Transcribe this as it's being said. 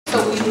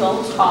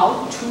will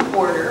call to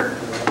order.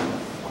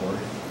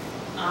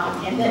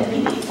 And then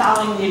immediately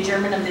following the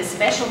adjournment of this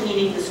special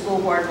meeting, the school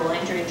board will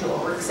enter into a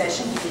work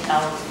session to be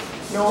held.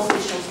 No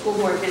official school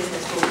board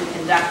business will be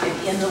conducted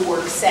in the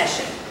work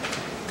session.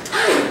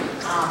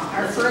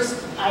 Our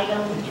first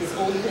item is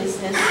old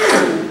business,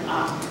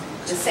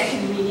 the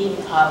second reading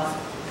of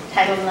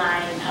Title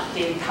IX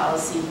updated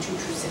policy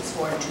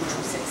 2264 and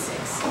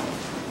 2266.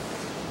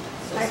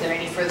 So is there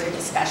any further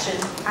discussion?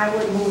 I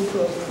would move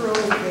to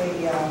approve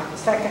the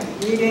second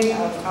reading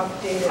of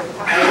updated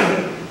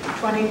policy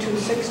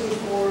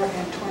 2264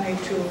 and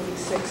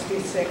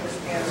 2266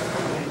 as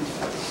presented.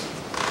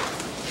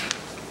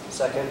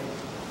 Second.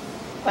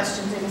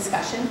 Questions or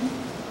discussion?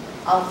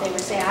 All in favor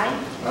say aye.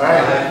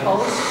 Aye.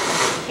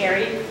 Opposed?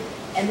 Carried.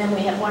 And then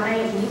we have one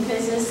item of new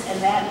business,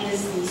 and that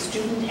is the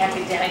student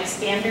academic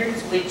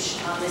standards, which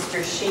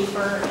Mr.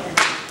 Schaefer and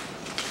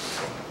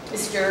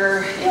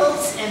Mr.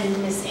 Hiltz and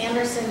Ms.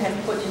 Anderson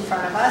have put in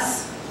front of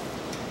us.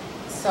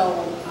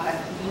 So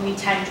you need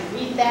time to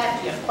read that.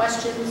 Do you have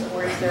questions,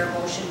 or is there a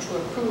motion to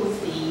approve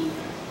the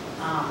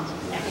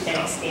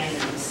academic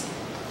standards,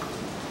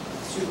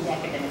 student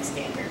academic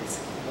standards?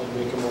 I'll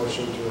make a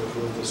motion to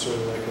approve the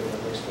student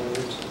academic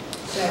standards.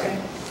 Second.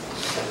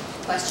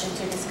 Questions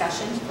or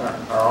discussion?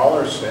 Are all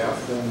our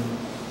staff then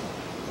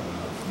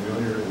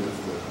familiar with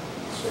the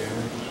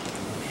standards?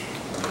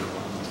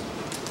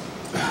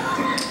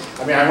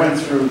 I mean,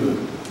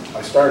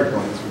 I started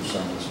going through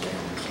some of the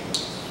standards.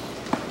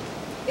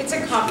 It's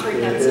a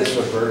comprehensive. It's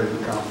a very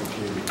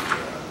complicated.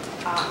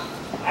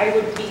 I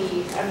would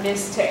be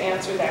amiss to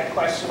answer that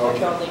question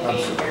with only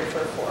being here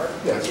for 4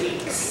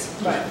 weeks.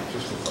 But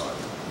Just a thought.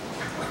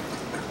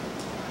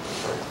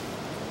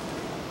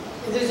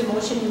 If there's a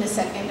motion in a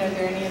second, are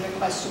there any other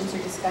questions or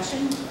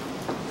discussion?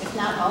 If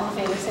not, all in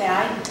favor say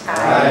aye.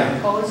 Aye.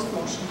 Opposed,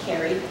 motion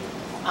carried.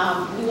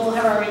 We will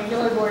have our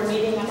regular board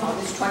meeting on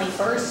August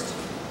 21st.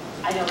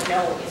 I don't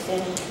know if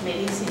any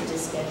committees need to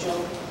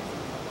schedule.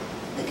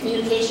 The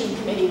communication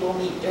committee will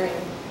meet during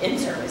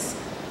in-service.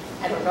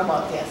 I don't know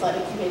about the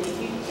athletic committee if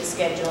you need to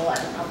schedule. I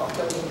don't know about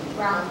building and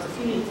grounds if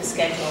you need to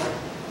schedule.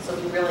 So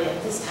we really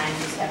at this time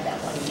just have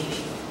that one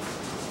meeting.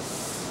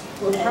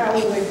 We'll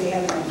probably be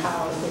having a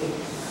policy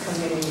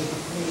committee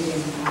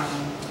meeting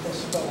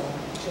this fall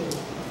too.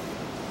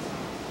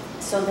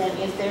 So then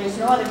if there is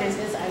no other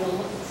business, I will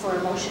look for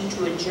a motion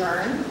to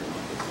adjourn.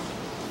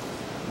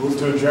 Move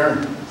to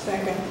adjourn.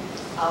 Second.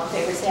 All in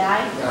favor say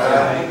aye.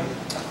 Aye.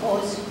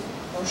 Opposed,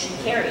 motion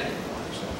carried.